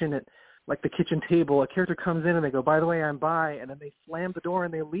conversation at like the kitchen table, a character comes in and they go, by the way, I'm bi, and then they slam the door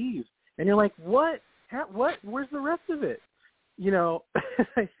and they leave. And you're like, what? What? Where's the rest of it?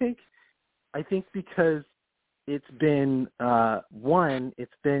 I think because it's been,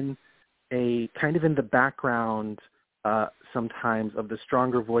 it's been a kind of in the background sometimes of the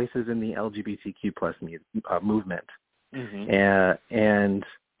stronger voices in the LGBTQ plus movement. Mm-hmm. And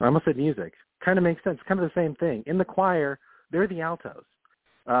I almost said music. Kind of makes sense. Kind of the same thing. In the choir, they're the altos.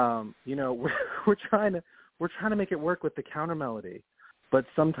 We're trying to make it work with the counter melody, but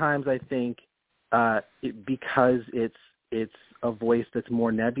sometimes I think because it's a voice that's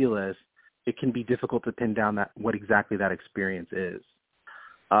more nebulous, it can be difficult to pin down what exactly that experience is.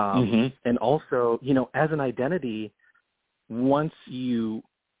 And also, as an identity, once you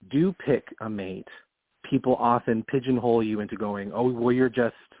do pick a mate, people often pigeonhole you into going, oh, well, you're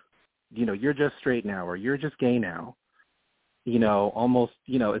just straight now, or you're just gay now. Almost,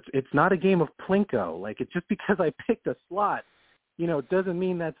 it's not a game of Plinko. Like, it's just because I picked a slot, doesn't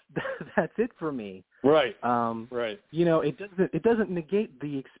mean that's it for me. Right. Right. It doesn't negate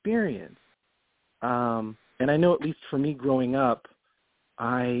the experience. And I know, at least for me growing up,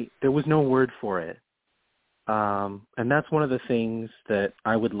 there was no word for it. And that's one of the things that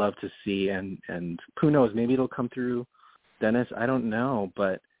I would love to see. And who knows, maybe it'll come through Dennis. I don't know.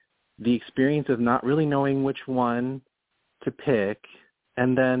 But the experience of not really knowing which one to pick,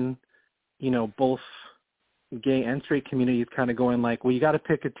 and then, both gay and straight communities kind of going like, well, you got to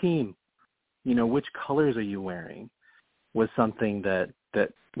pick a team. Which colors are you wearing, was something that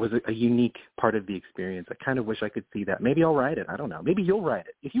was a unique part of the experience. I kind of wish I could see that. Maybe I'll write it. I don't know. Maybe you'll write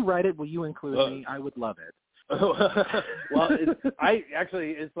it. If you write it, will you include me? I would love it. Well,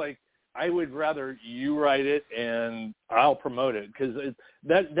 it's like, I would rather you write it and I'll promote it, because it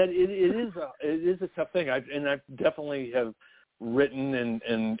is a tough thing. I definitely have written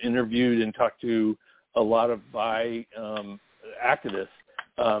and interviewed and talked to a lot of bi activists.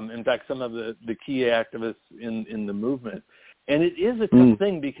 In fact, some of the key activists in the movement, and it is a tough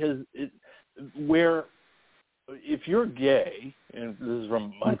thing, because if you're gay, and this is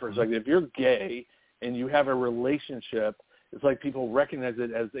from my perspective, if you're gay and you have a relationship, it's like people recognize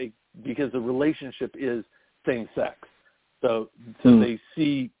it because the relationship is same sex. So they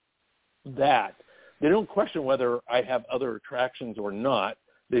see that. They don't question whether I have other attractions or not.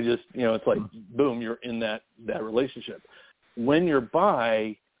 They just, it's like, boom, you're in that relationship. When you're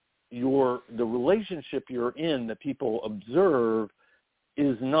bi, the relationship you're in that people observe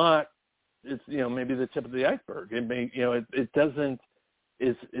is not, it's, maybe the tip of the iceberg. It may, it doesn't,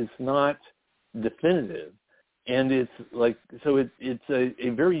 it's not definitive. And it's like, so it's a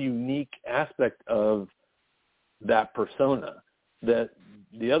very unique aspect of that persona that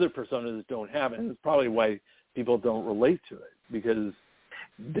the other personas don't have. And it's probably why people don't relate to it, because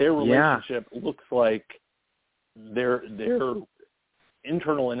their relationship looks like their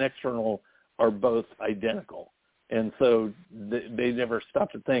internal and external are both identical. And so they never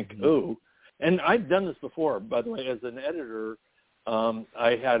stop to think, and I've done this before, by the way, as an editor.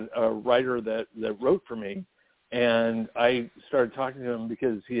 I had a writer that wrote for me, and I started talking to him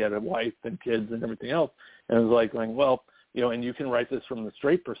because he had a wife and kids and everything else. And I was like going, well, and you can write this from the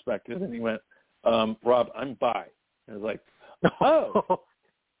straight perspective. And he went, Rob, I'm bi. And I was like, oh,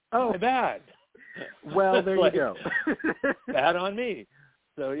 my bad. Well, there you go. Bad on me.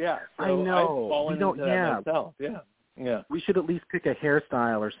 So, yeah. So I know. I've fallen into that myself. Yeah. We should at least pick a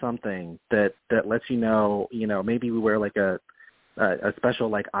hairstyle or something that lets maybe we wear like a special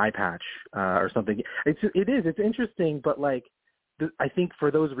like eye patch or something. It's interesting, but like I think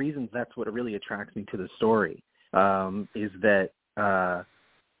for those reasons, that's what really attracts me to the story. Is that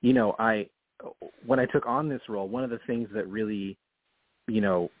when I took on this role, one of the things that really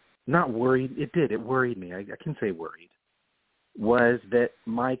not worried, it worried me. I can say worried. was that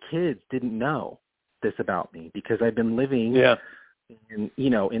my kids didn't know this about me because I've been living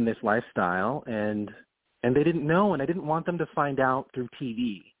in this lifestyle, and they didn't know, and I didn't want them to find out through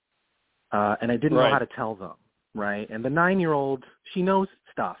TV. And I didn't know how to tell them, right? And the 9-year-old, she knows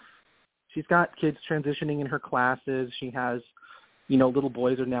stuff. She's got kids transitioning in her classes. She has, little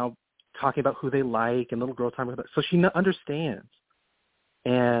boys are now talking about who they like, and little girls talking about, so she understands.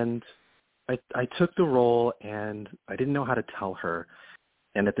 And I took the role, and I didn't know how to tell her.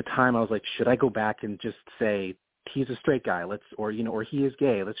 And at the time, I was like, should I go back and just say, he's a straight guy, or he is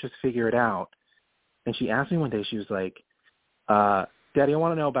gay, let's just figure it out. And she asked me one day, she was like, Daddy, I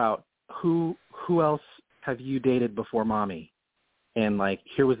want to know about who else have you dated before Mommy? And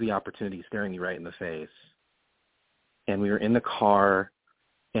here was the opportunity staring me right in the face. And we were in the car,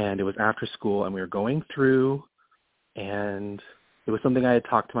 and it was after school, and we were going through, and it was something I had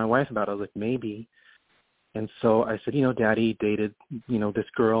talked to my wife about. I was like, maybe. And so I said, Daddy dated, this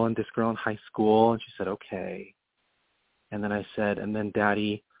girl and this girl in high school. And she said, okay. And then I said, and then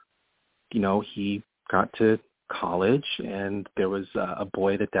Daddy, he got to college, and there was a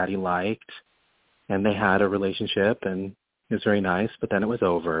boy that Daddy liked, and they had a relationship, and it was very nice, but then it was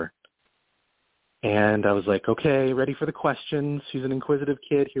over. And I was like, okay, ready for the questions. She's an inquisitive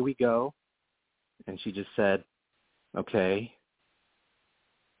kid. Here we go. And she just said, okay.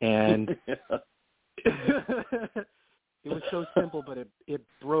 And it was so simple, but it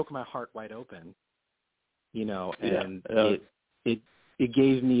broke my heart wide open, and it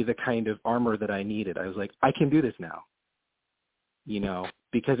gave me the kind of armor that I needed. I was like, I can do this now,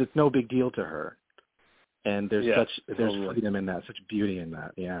 because it's no big deal to her. And there's freedom in that, such beauty in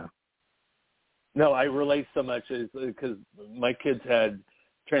that. Yeah. No, I relate so much because my kids had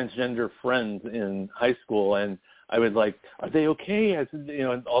transgender friends in high school, and I was like, are they okay? I said,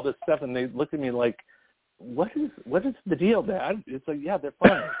 and all this stuff, and they looked at me like, what is the deal, Dad? It's like, yeah, they're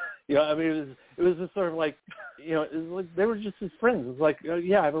fine. It was just sort of like, it was like they were just his friends. It's like,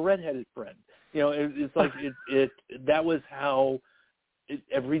 yeah, I have a redheaded friend. It's like that was how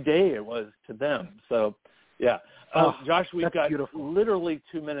every day it was to them. So, yeah. Josh, we've got literally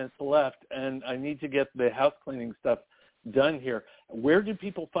 2 minutes left, and I need to get the house cleaning stuff done here. Where do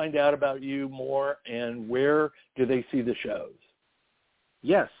people find out about you more, and where do they see the shows?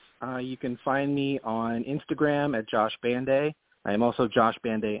 Yes, you can find me on Instagram at Josh Banday. I am also Josh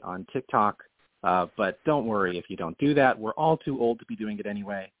Banday on TikTok, but don't worry if you don't do that. We're all too old to be doing it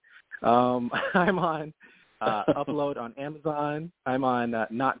anyway. I'm on Upload on Amazon. I'm on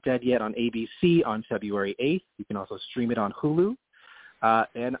Not Dead Yet on ABC on February 8th. You can also stream it on Hulu.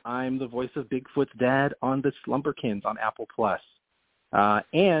 And I'm the voice of Bigfoot's dad on The Slumberkins on Apple Plus.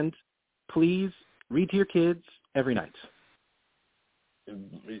 And please read to your kids every night.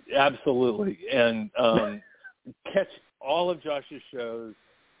 Absolutely. And catch all of Josh's shows.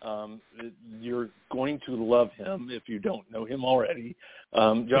 You're going to love him if you don't know him already.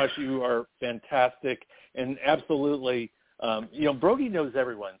 Josh, you are fantastic. And absolutely, Brody knows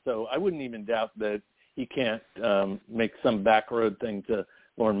everyone, so I wouldn't even doubt that he can't make some back road thing to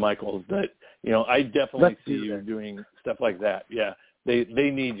Lorne Michaels. But, I definitely see you doing stuff like that. Yeah, they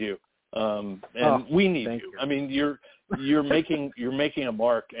need you. And we need you. I mean, you're making a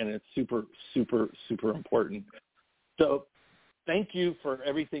mark, and it's super, super, super important. So thank you for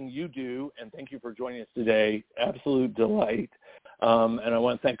everything you do, and thank you for joining us today. Absolute delight. And I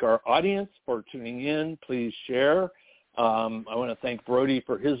want to thank our audience for tuning in. Please share. I want to thank Brody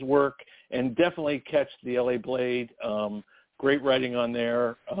for his work, and definitely catch the LA Blade. Great writing on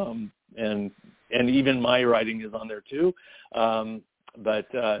there, and even my writing is on there too. But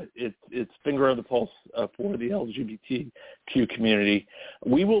it's finger on the pulse for the LGBTQ community.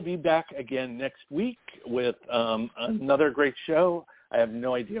 We will be back again next week with another great show. I have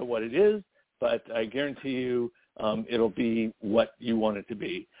no idea what it is, but I guarantee you it'll be what you want it to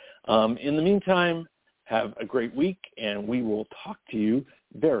be. In the meantime, have a great week, and we will talk to you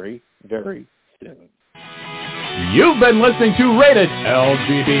very, very soon. You've been listening to Rated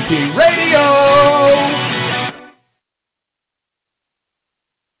LGBT Radio.